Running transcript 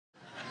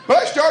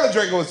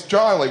started drinking with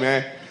Charlie,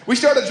 man. We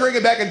started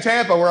drinking back in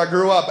Tampa, where I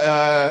grew up.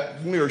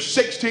 When we were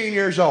 16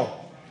 years old.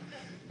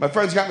 My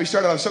friends got me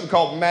started on something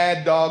called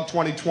Mad Dog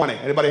 2020.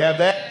 Anybody have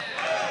that?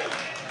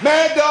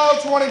 Mad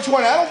Dog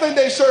 2020. I don't think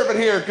they serve it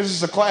here because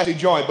it's a classy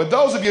joint. But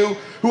those of you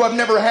who have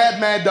never had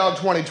Mad Dog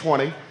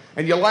 2020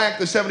 and you lack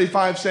the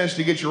 75 cents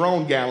to get your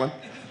own gallon,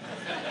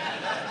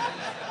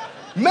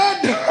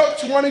 Mad Dog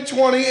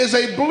 2020 is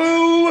a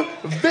blue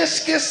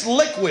viscous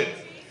liquid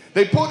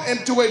they put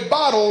into a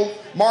bottle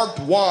marked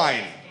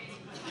wine.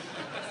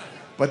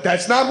 But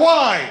that's not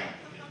wine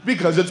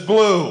because it's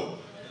blue.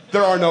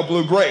 There are no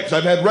blue grapes.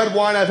 I've had red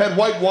wine, I've had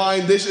white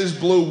wine. This is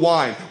blue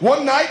wine.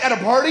 One night at a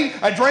party,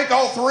 I drank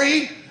all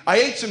three. I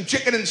ate some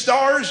chicken and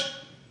stars.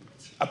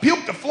 I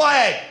puked a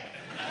flag.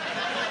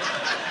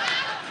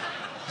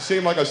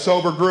 Seemed like a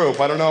sober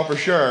group. I don't know for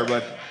sure,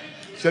 but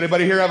does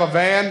anybody here have a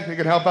van? You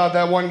can help out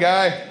that one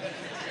guy?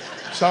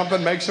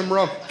 Something, make some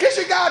room. Guess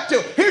you got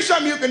to. Here's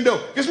something you can do.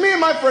 Because me and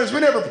my friends,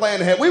 we never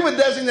planned ahead. We would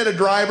designate a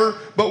driver,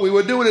 but we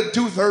would do it at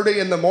 2:30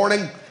 in the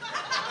morning.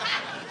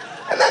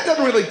 And that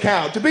doesn't really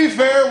count. To be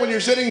fair, when you're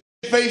sitting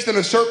faced in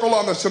a circle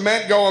on the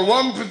cement going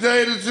 1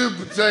 potato, 2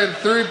 potato,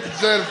 3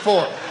 potato,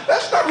 4.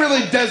 That's not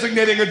really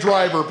designating a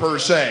driver per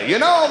se. You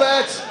know,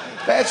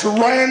 that's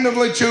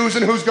randomly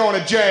choosing who's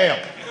going to jail.